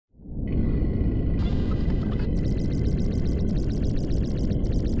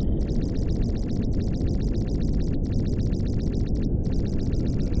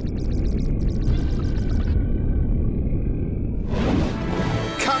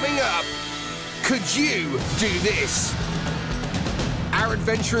up. Could you do this? Our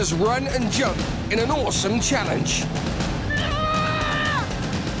adventurers run and jump in an awesome challenge.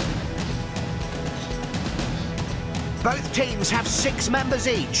 Both teams have 6 members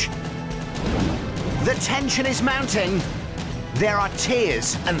each. The tension is mounting. There are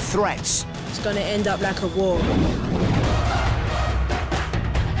tears and threats. It's going to end up like a war.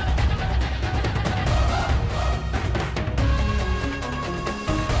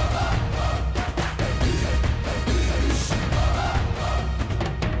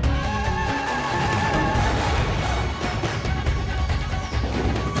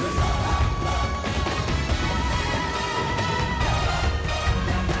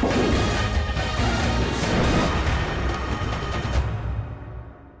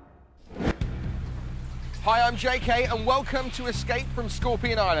 Hi, I'm ZeeKay, and welcome to Escape from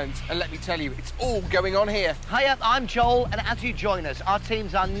Scorpion Island. And let me tell you, it's all going on here. Hiya, I'm Joel, and as you join us, our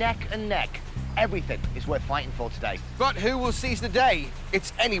teams are neck and neck. Everything is worth fighting for today. But who will seize the day?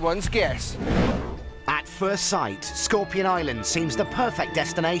 It's anyone's guess. At first sight, Scorpion Island seems the perfect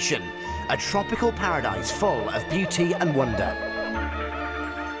destination. A tropical paradise full of beauty and wonder.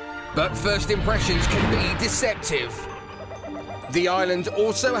 But first impressions can be deceptive. The island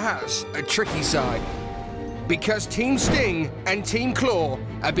also has a tricky side. Because Team Sting and Team Claw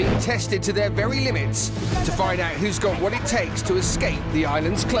are being tested to their very limits to find out who's got what it takes to escape the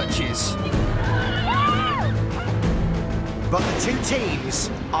island's clutches. But the 2 teams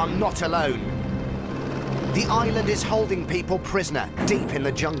are not alone. The island is holding people prisoner deep in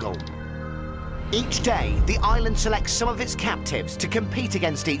the jungle. Each day, the island selects some of its captives to compete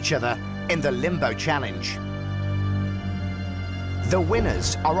against each other in the Limbo Challenge. The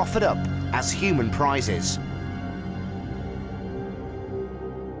winners are offered up as human prizes.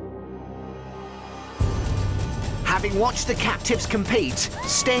 Having watched the captives compete,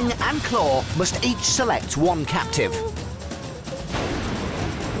 Sting and Claw must each select one captive.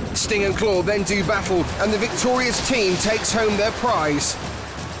 Sting and Claw then do battle, and the victorious team takes home their prize.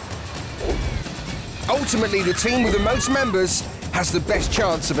 Ultimately, the team with the most members has the best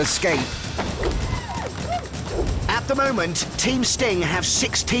chance of escape. At the moment, Team Sting have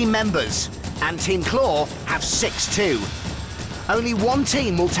 6 team members, and Team Claw have 6 too. Only one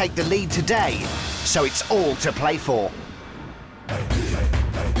team will take the lead today, so it's all to play for.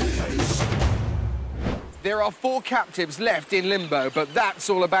 There are 4 captives left in Limbo, but that's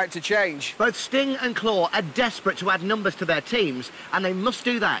all about to change. Both Sting and Claw are desperate to add numbers to their teams, and they must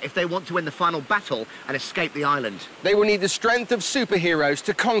do that if they want to win the final battle and escape the island. They will need the strength of superheroes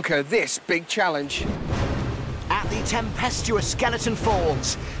to conquer this big challenge. At the tempestuous Skeleton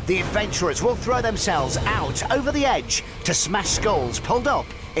Falls, the adventurers will throw themselves out over the edge to smash skulls pulled up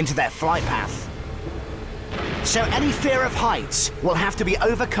into their flight path. So any fear of heights will have to be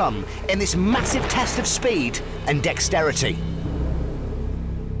overcome in this massive test of speed and dexterity.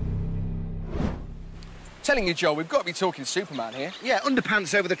 Telling you, Joel, we've got to be talking Superman here. Yeah,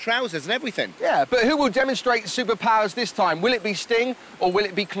 underpants over the trousers and everything. Yeah, but who will demonstrate superpowers this time? Will it be Sting or will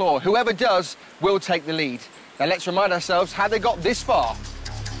it be Claw? Whoever does will take the lead. Now let's remind ourselves how they got this far.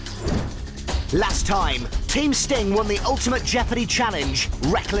 Last time, Team Sting won the ultimate Jeopardy challenge,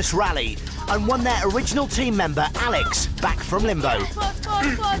 Reckless Rally, and won their original team member, Alex, back from Limbo. We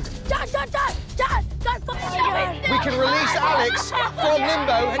can release Alex from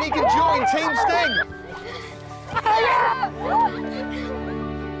Limbo and he can join Team Sting.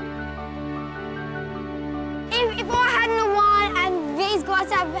 If I hadn't won and these guys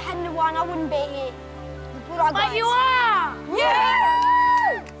hadn't won, I wouldn't be here. But you are!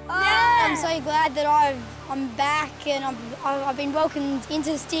 Yeah! I'm so glad that I'm back and I've been welcomed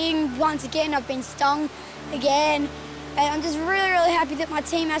into Sting once again. I've been stung again. And I'm just really, really happy that my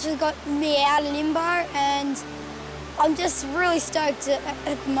team actually got me out of Limbo, and I'm just really stoked at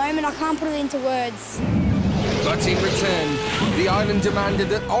the moment. I can't put it into words. But in return, the island demanded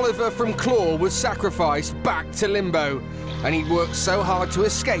that Oliver from Claw was sacrificed back to Limbo, and he worked so hard to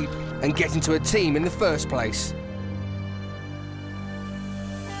escape and get into a team in the first place.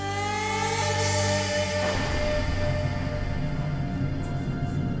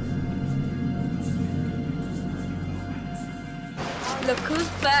 Look who's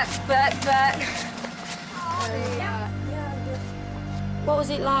back. What was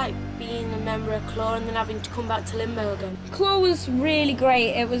it like being a member of Claw and then having to come back to Limbo again? Claw was really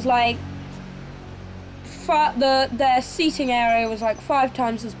great. It was like their seating area was like 5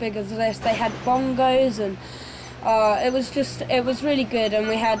 times as big as this. They had bongos and it was really good, and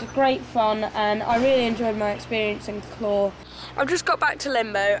we had great fun, and I really enjoyed my experience in Claw. I've just got back to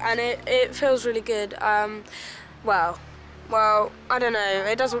Limbo and it feels really good. Well, Well, I don't know,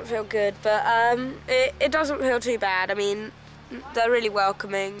 it doesn't feel good, but it doesn't feel too bad. I mean, they're really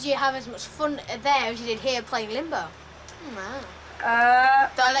welcoming. Do you have as much fun there as you did here playing limbo? No.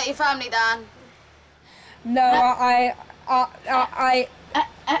 Don't let your family down. No,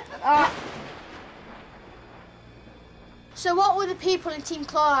 So what were the people in Team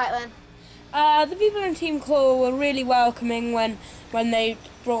Claw like then? The people in Team Claw were really welcoming when they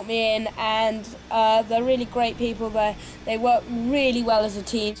brought me in, and they're really great people. They work really well as a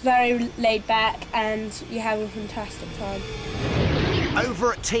team. It's very laid back, and you have a fantastic time.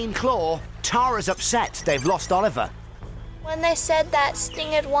 Over at Team Claw, Tara's upset they've lost Oliver. When they said that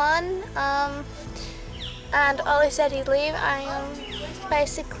Sting had won, and Ollie said he'd leave, I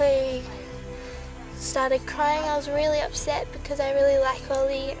basically started crying. I was really upset because I really like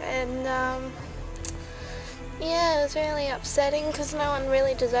Ollie, and yeah, it was really upsetting because no one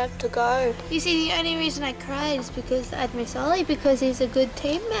really deserved to go. You see, the only reason I cried is because I'd miss Ollie, because he's a good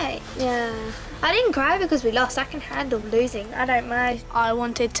teammate. Yeah. I didn't cry because we lost. I can handle losing. I don't mind. I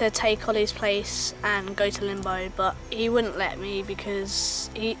wanted to take Ollie's place and go to limbo, but he wouldn't let me because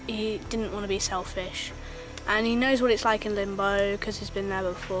he didn't want to be selfish. And he knows what it's like in limbo because he's been there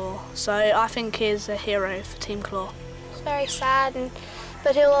before. So I think he's a hero for Team Claw. It's very sad,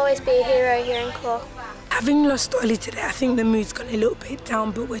 but he'll always be a hero here in Claw. Having lost Ollie today, I think the mood's gone a little bit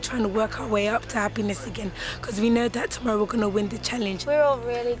down, but we're trying to work our way up to happiness again because we know that tomorrow we're going to win the challenge. We're all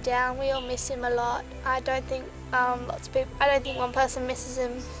really down. We all miss him a lot. I don't think lots of people. I don't think one person misses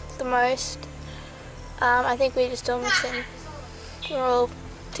him the most. I think we just all miss him. We're all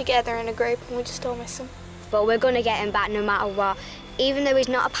together in a group, and we just all miss him. But we're going to get him back no matter what. Even though he's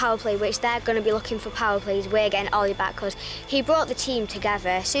not a power play, which they're going to be looking for power plays, we're getting Ollie back because he brought the team together.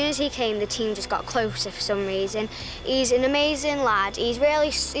 As soon as he came, the team just got closer for some reason. He's an amazing lad. He's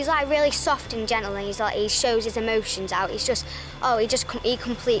like really soft and gentle, and he shows his emotions out. He's just, he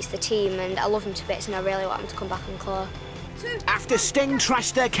completes the team, and I love him to bits, and I really want him to come back and Claw. After Sting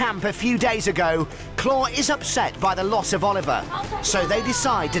trashed their camp a few days ago, Claw is upset by the loss of Oliver, so they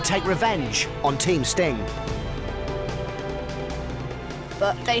decide to take revenge on Team Sting.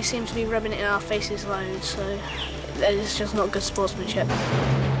 But they seem to be rubbing it in our faces loads, so it's just not good sportsmanship.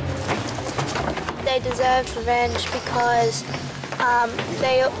 They deserved revenge because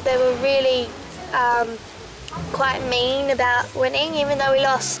they were really quite mean about winning. Even though we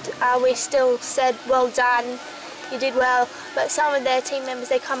lost, we still said, well done, you did well. But some of their team members,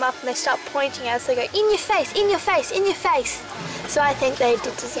 they come up and they start pointing at us. They go, in your face, in your face, in your face. So I think they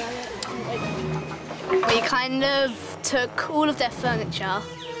did deserve it. We kind of took all of their furniture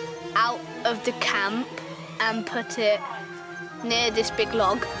out of the camp and put it near this big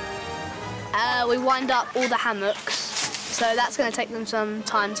log. We wind up all the hammocks, so that's going to take them some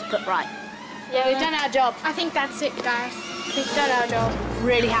time to put right. Yeah, we've done our job. I think that's it, guys. We've done our job.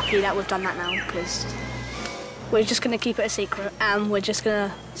 Really happy that we've done that now, because we're just going to keep it a secret and we're just going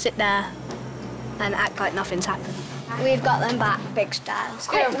to sit there and act like nothing's happened. We've got them back, big style.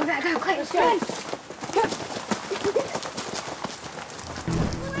 Quick, we better go quick. Let's go.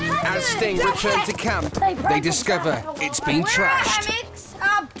 As Sting return to camp, they discover it's been trashed.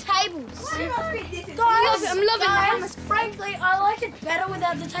 Tables. Guys, I'm loving that. Frankly, I like it better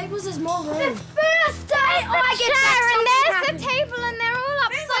without the tables. There's more room. The first day I get there and there's the table and they're all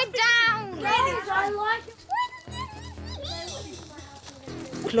upside down. I like it.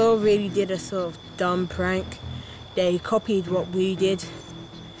 Claw really did a sort of dumb prank. They copied what we did.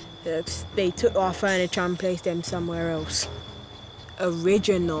 They took our furniture and placed them somewhere else.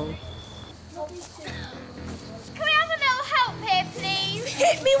 Original. Can we have a little help here, please?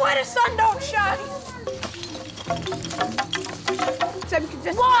 Hit me where the sun don't shine. So we can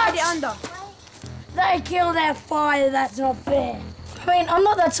just hide it under. They killed our fire. That's not fair. I mean, I'm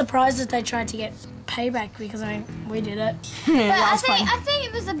not that surprised that they tried to get payback because, I mean, we did it. But I think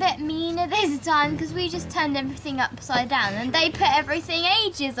it was a bit meaner this time because we just turned everything upside down and they put everything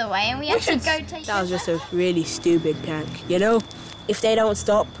ages away and we had to go take That was just a really stupid prank, you know? If they don't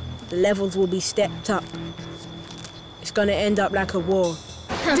stop, the levels will be stepped up. It's gonna end up like a war.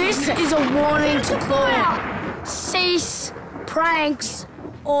 This is a warning to Claw. Cease pranks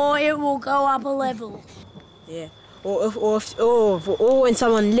or it will go up a level. Yeah. Or when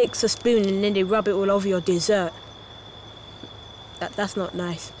someone licks a spoon and then they rub it all over your dessert. That's not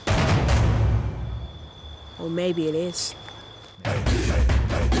nice. Or maybe it is.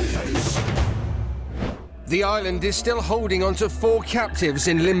 The island is still holding on to 4 captives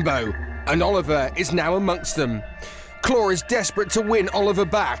in limbo, and Oliver is now amongst them. Claw is desperate to win Oliver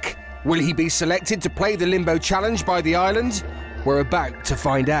back. Will he be selected to play the limbo challenge by the island? We're about to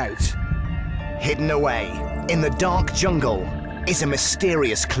find out. Hidden away In the dark jungle is a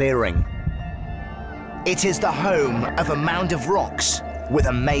mysterious clearing. It is the home of a mound of rocks with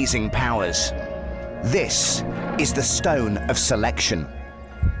amazing powers. This is the Stone of Selection.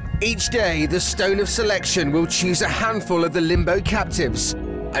 Each day, the Stone of Selection will choose a handful of the Limbo captives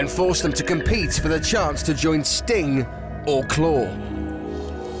and force them to compete for the chance to join Sting or Claw.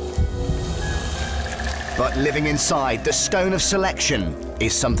 But living inside the Stone of Selection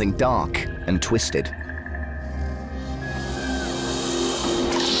is something dark and twisted.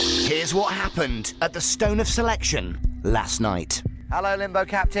 Here's what happened at the Stone of Selection last night. Hello, Limbo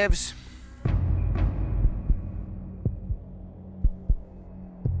captives.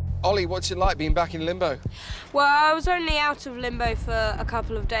 Ollie, what's it like being back in Limbo? Well, I was only out of Limbo for a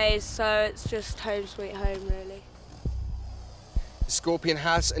couple of days, so it's just home sweet home, really. The Scorpion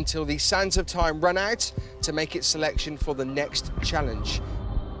has until the sands of time run out to make its selection for the next challenge.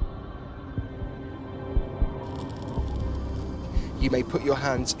 You may put your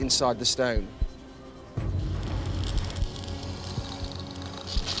hands inside the stone.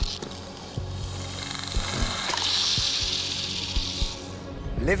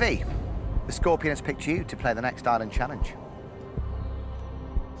 Livy, the Scorpion has picked you to play the next Island Challenge.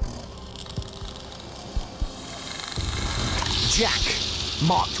 Jack,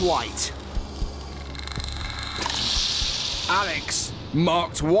 marked white. Alex,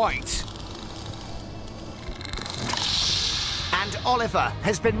 marked white. And Oliver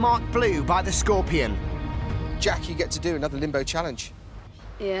has been marked blue by the Scorpion. Jack, you get to do another Limbo challenge.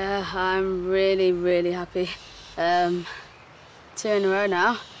 Yeah, I'm really, really happy. 2 in a row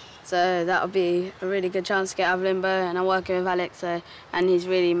now, so that'll be a really good chance to get out of Limbo, and I'm working with Alex, and he's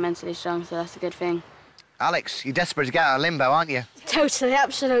really mentally strong, so that's a good thing. Alex, you're desperate to get out of Limbo, aren't you? Totally,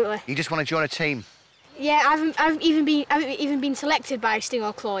 absolutely. You just want to join a team? Yeah, I haven't even been selected by Sting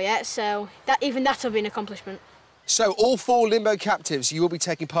or Claw yet, so that'll be an accomplishment. So all 4 Limbo captives, you will be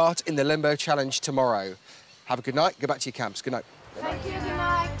taking part in the Limbo challenge tomorrow. Have a good night. Go back to your camps. Good night. Thank you. Good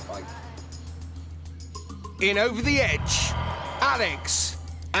night. Bye. In over the edge, Alex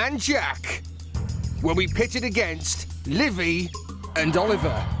and Jack will be pitted against Livy and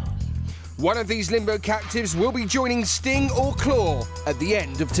Oliver. One of these Limbo captives will be joining Sting or Claw at the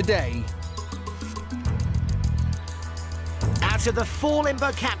end of today. Out of the 4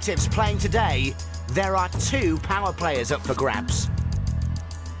 Limbo captives playing today, there are 2 power players up for grabs.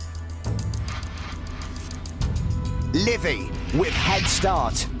 Livy with head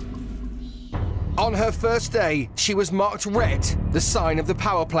start. On her first day, she was marked red, the sign of the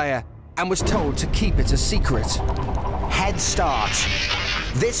power player, and was told to keep it a secret. Head start.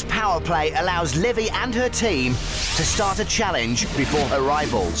 This power play allows Livy and her team to start a challenge before her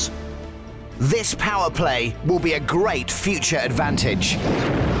rivals. This power play will be a great future advantage.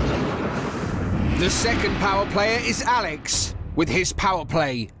 The second power player is Alex, with his power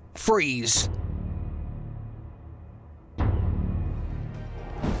play, Freeze.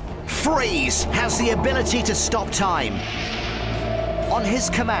 Freeze has the ability to stop time. On his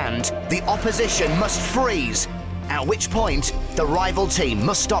command, the opposition must freeze, at which point the rival team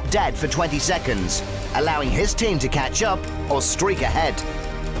must stop dead for 20 seconds, allowing his team to catch up or streak ahead.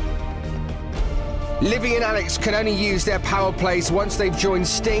 Livy and Alex can only use their power plays once they've joined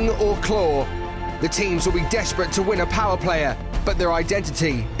Sting or Claw. The teams will be desperate to win a power player, but their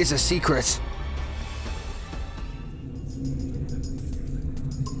identity is a secret.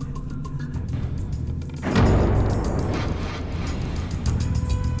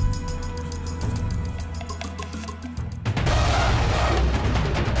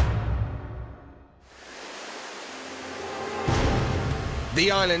 The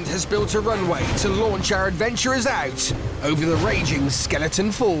island has built a runway to launch our adventurers out over the raging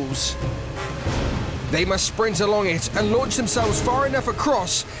Skeleton Falls. They must sprint along it and launch themselves far enough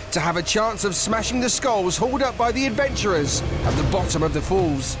across to have a chance of smashing the skulls hauled up by the adventurers at the bottom of the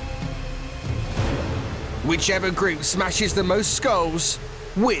falls. Whichever group smashes the most skulls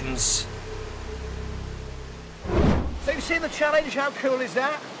wins. So you've seen the challenge, how cool is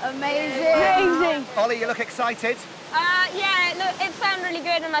that? Amazing. Ollie, you look excited. Yeah, look, it sounds really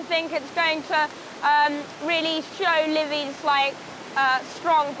good, and I think it's going to really show Livy's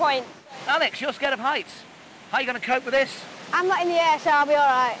strong points. Alex, you're scared of heights. How are you going to cope with this? I'm not in the air, so I'll be all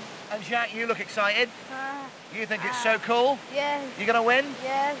right. And Jack, you look excited. You think it's so cool? Yes. You going to win?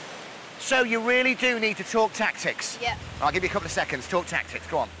 Yes. So you really do need to talk tactics. Yeah. I'll give you a couple of seconds. Talk tactics.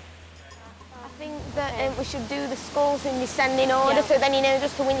 Go on. I think that we should do the skulls in descending order, so then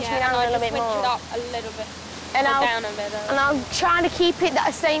just to winch me down a little bit more. Switch it up a little bit. And down a bit. And I'll try to keep it at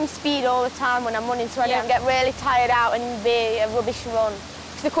the same speed all the time when I'm running, so I don't get really tired out and be a rubbish run.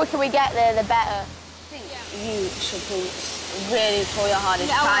 Because the quicker we get there, the better. you should really pull your hardest,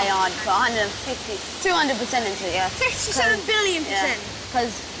 try hard, put 150, 200% into it, yeah. 57 billion %.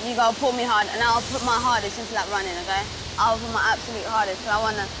 Because you gotta pull me hard, and I'll put my hardest into that running, okay? I'll put my absolute hardest, because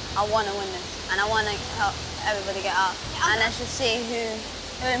I wanna win this, and I wanna help everybody get out. And let's just see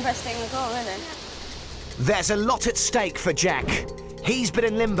who impressed Sting and Claw, really. There's a lot at stake for Jack. He's been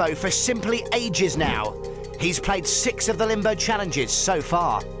in limbo for simply ages now. He's played 6 of the limbo challenges so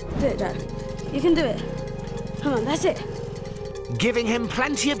far. Do it, Dad. You can do it. Come on, that's it. Giving him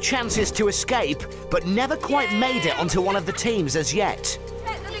plenty of chances to escape, but never quite made it onto one of the teams as yet.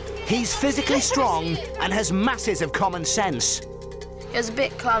 He's physically strong and has masses of common sense. It was a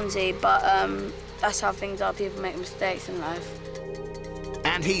bit clumsy, but that's how things are. People make mistakes in life.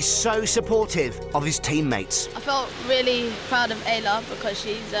 And he's so supportive of his teammates. I felt really proud of Ayla because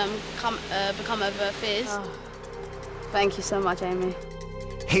she's become over fears. Oh. Thank you so much, Amy.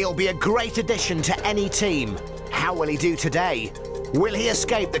 He'll be a great addition to any team. How will he do today? Will he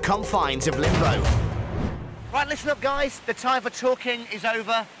escape the confines of limbo? Right, listen up, guys. The time for talking is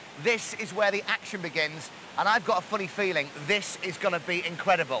over. This is where the action begins, and I've got a funny feeling this is going to be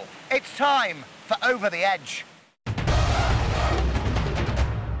incredible. It's time for Over the Edge.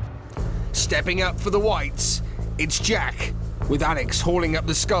 Stepping up for the whites, it's Jack, with Alex hauling up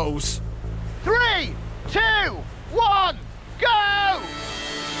the skulls. 3, 2, 1, go!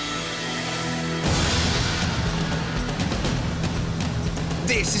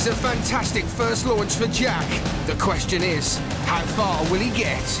 This is a fantastic first launch for Jack. The question is, how far will he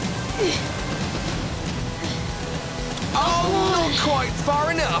get? Oh, not quite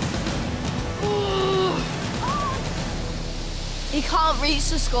far enough. He can't reach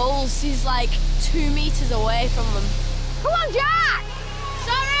the skulls. He's like 2 meters away from them. Come on, Jack!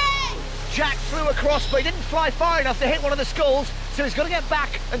 Sorry! Jack flew across, but he didn't fly far enough to hit one of the skulls, so he's got to get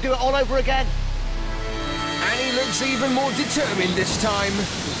back and do it all over again. And he looks even more determined this time.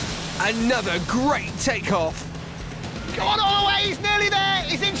 Another great takeoff. Go on all the way, he's nearly there,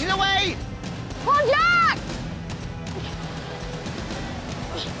 he's inches away. Come on, Jack!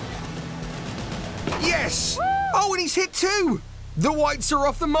 Yes! Oh, and he's hit 2. The whites are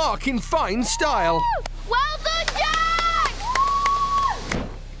off the mark in fine style. Well done, Jack!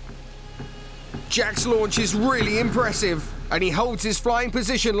 Jack's launch is really impressive, and he holds his flying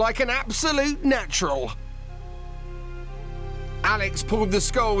position like an absolute natural. Alex pulled the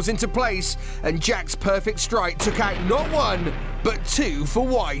skulls into place, and Jack's perfect strike took out not 1, but 2 for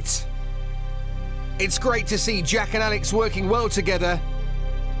white. It's great to see Jack and Alex working well together.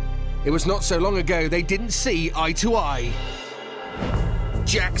 It was not so long ago they didn't see eye to eye.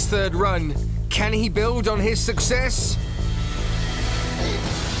 Jack's third run. Can he build on his success?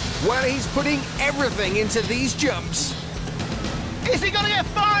 Well, he's putting everything into these jumps. Is he going to get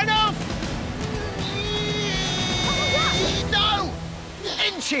far enough? No!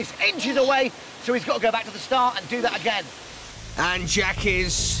 Inches away, so he's got to go back to the start and do that again. And Jack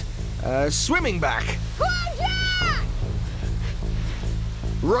is swimming back. Come on, Jack!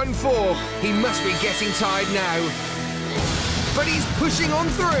 Run 4. He must be getting tired now. But he's pushing on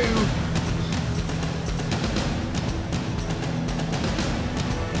through.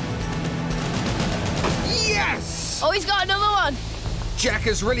 Yes! Oh, he's got another one. Jack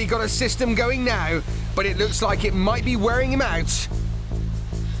has really got a system going now, but it looks like it might be wearing him out.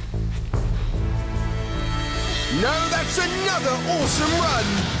 No, that's another awesome run.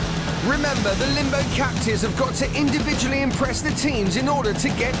 Remember, the limbo captives have got to individually impress the teams in order to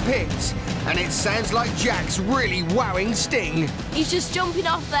get picked. And it sounds like Jack's really wowing Sting. He's just jumping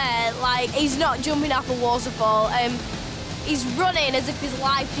off there like he's not jumping off a waterfall. He's running as if his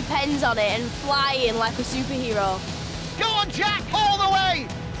life depends on it and flying like a superhero. Go on, Jack, all the way!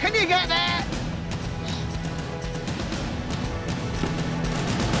 Can you get there?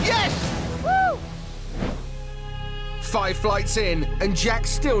 Yes! Woo! 5 flights in, and Jack's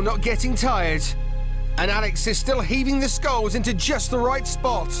still not getting tired. And Alex is still heaving the skulls into just the right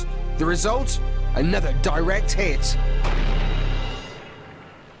spot. The result? Another direct hit.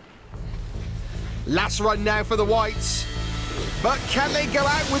 Last run now for the whites. But can they go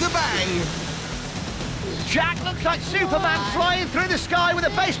out with a bang? Jack looks like Superman flying through the sky with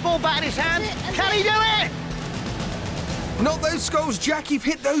a baseball bat in his hand. Can he do it? Not those skulls, Jack. You've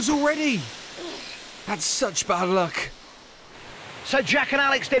hit those already. That's such bad luck. So Jack and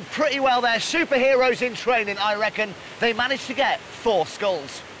Alex did pretty well there. Superheroes in training, I reckon. They managed to get 4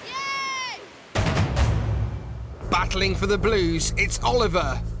 skulls. Yay! Battling for the blues, it's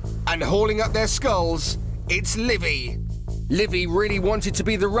Oliver. And hauling up their skulls, it's Livy. Livy really wanted to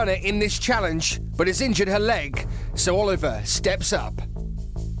be the runner in this challenge, but has injured her leg, so Oliver steps up.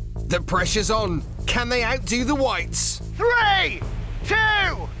 The pressure's on. Can they outdo the whites? 3, 2,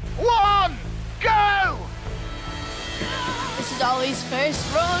 1, go! This is Ollie's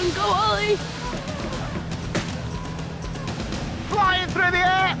first run. Go, Ollie! Flying through the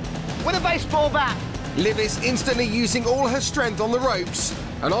air with a baseball bat. Liv is instantly using all her strength on the ropes.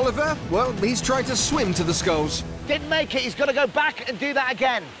 And Oliver, well, he's trying to swim to the skulls. Didn't make it. He's got to go back and do that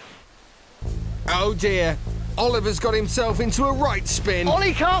again. Oh, dear. Oliver's got himself into a right spin.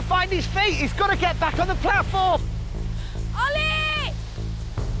 Ollie can't find his feet. He's got to get back on the platform. Ollie!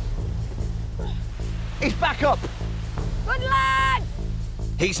 He's back up. Good lad!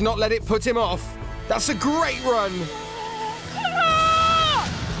 He's not let it put him off. That's a great run.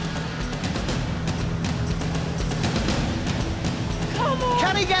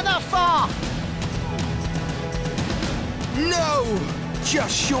 Can he get that far? No!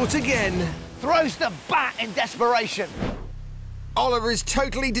 Just short again. Throws the bat in desperation. Oliver is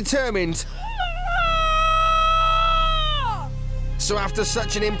totally determined. So after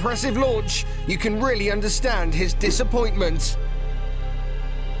such an impressive launch, you can really understand his disappointment.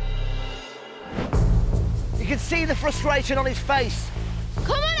 You can see the frustration on his face.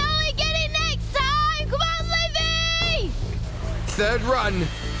 Come on, Ollie, get it next time! Come on, Livy! Third run.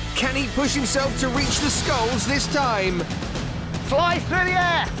 Can he push himself to reach the skulls this time? Flies through the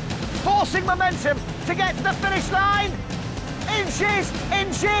air, forcing momentum to get to the finish line. Inches,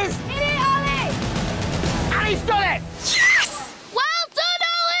 inches. Hit it, Ollie! And he's done it! Yes! Well done,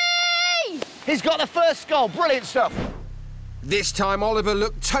 Ollie! He's got the first skull. Brilliant stuff. This time, Oliver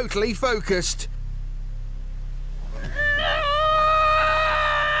looked totally focused.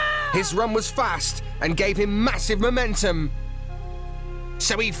 His run was fast and gave him massive momentum.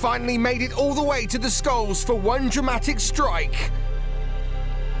 So he finally made it all the way to the skulls for one dramatic strike.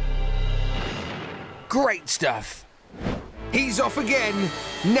 Great stuff. He's off again.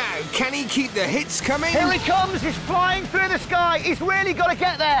 Now, can he keep the hits coming? Here he comes. He's flying through the sky. He's really got to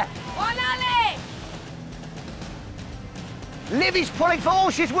get there. One, Ollie! Livy's pulling for all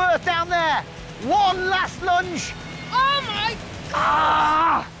she's worth down there. One last lunge. Oh, my...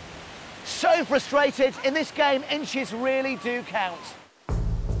 Ah! So frustrated. In this game, inches really do count.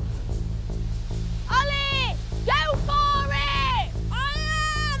 Ollie! Go for it! I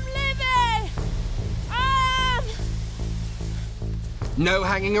am Livy! I am... No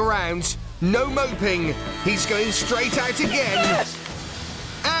hanging around, no moping. He's going straight out again. Yes!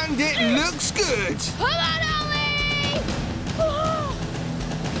 And it looks good. Come on, Ollie!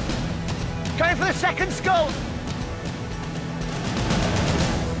 Going for the second skull.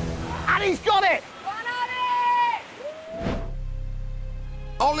 And he's got it!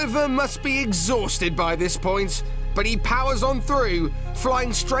 Oliver must be exhausted by this point, but he powers on through,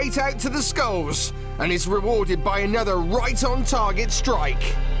 flying straight out to the skulls, and is rewarded by another right-on-target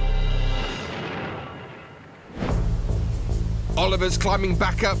strike. Oliver's climbing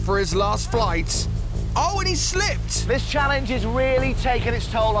back up for his last flight. Oh, and he slipped! This challenge is really taking its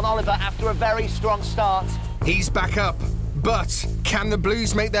toll on Oliver after a very strong start. He's back up, but can the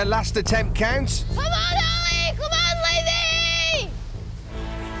Blues make their last attempt count? Come on, Ollie! Come on, Livy!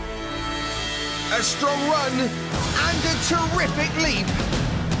 A strong run and a terrific leap.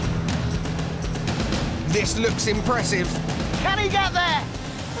 This looks impressive. Can he get there?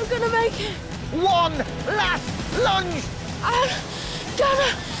 I'm gonna make it. One last lunge. I'm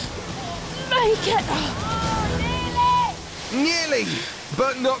gonna make it. Oh, Nearly,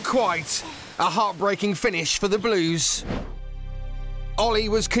 but not quite. A heartbreaking finish for the Blues. Ollie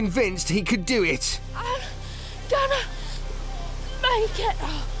was convinced he could do it. I'm gonna make it.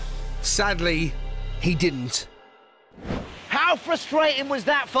 Sadly, he didn't. How frustrating was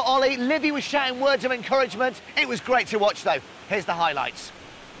that for Ollie? Livy was shouting words of encouragement. It was great to watch, though. Here's the highlights.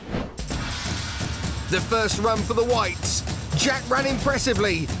 The first run for the Whites. Jack ran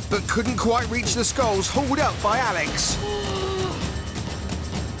impressively, but couldn't quite reach the skulls hauled up by Alex.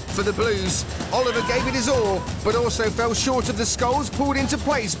 For the Blues, Oliver gave it his all, but also fell short of the skulls pulled into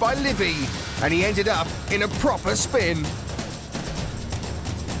place by Livy, and he ended up in a proper spin.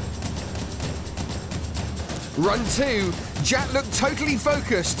 Run 2, Jack looked totally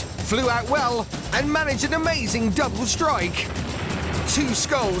focused, flew out well, and managed an amazing double strike. 2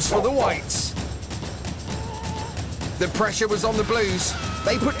 skulls for the Whites. The pressure was on the Blues.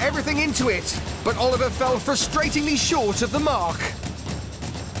 They put everything into it, but Oliver fell frustratingly short of the mark.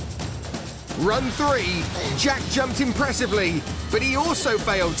 Run 3, Jack jumped impressively, but he also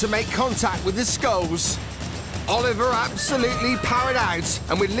failed to make contact with the skulls. Oliver absolutely powered out,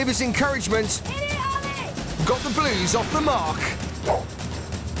 and with Livy's encouragement, got the Blues off the mark.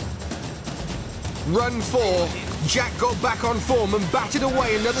 Run 4, Jack got back on form and batted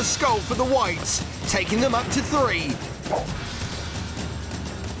away another skull for the Whites, taking them up to 3.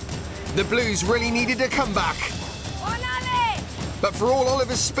 The Blues really needed a comeback. But for all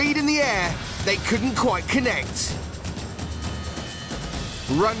Oliver's speed in the air, they couldn't quite connect.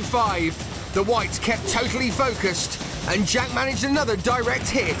 Run 5. The Whites kept totally focused, and Jack managed another direct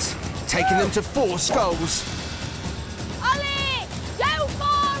hit, taking them to 4 skulls. Ollie, go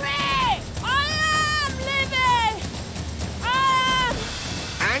for it! I am living!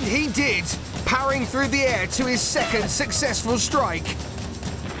 And he did, powering through the air to his second successful strike,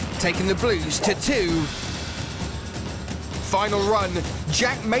 taking the Blues to 2. Final run,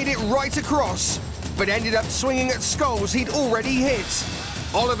 Jack made it right across, but ended up swinging at skulls he'd already hit.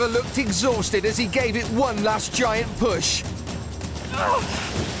 Oliver looked exhausted as he gave it one last giant push. I'm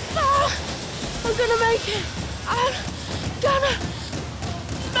gonna make it! I'm gonna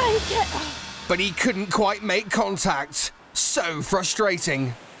make it! But he couldn't quite make contact. So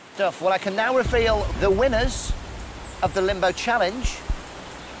frustrating. Well, I can now reveal the winners of the Limbo Challenge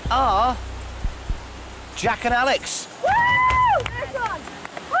are Jack and Alex. Woo! Nice one!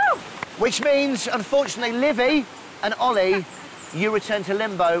 Woo! Which means, unfortunately, Livy and Ollie, you return to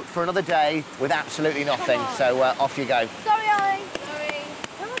Limbo for another day with absolutely nothing. So off you go. Sorry, Ollie.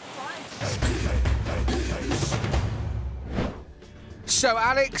 So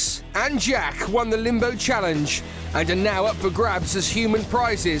Alex and Jack won the Limbo Challenge and are now up for grabs as human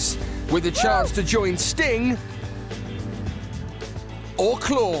prizes, with a chance to join Sting or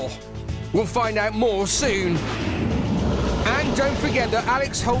Claw. We'll find out more soon. And don't forget that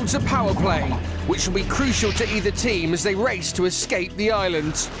Alex holds a power play, which will be crucial to either team as they race to escape the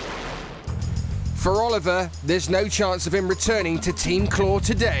island. For Oliver, there's no chance of him returning to Team Claw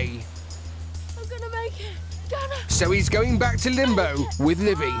today. I'm gonna make it. So he's going back to Limbo with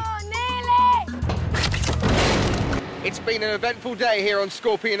Livy. Oh, nearly! It's been an eventful day here on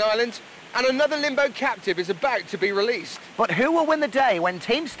Scorpion Island, and another Limbo captive is about to be released. But who will win the day when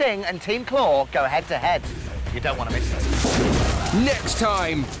Team Sting and Team Claw go head-to-head? You don't want to miss it. Next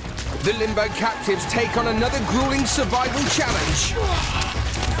time, the Limbo captives take on another grueling survival challenge.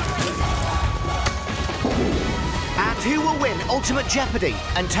 And who will win Ultimate Jeopardy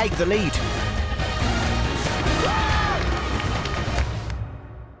and take the lead?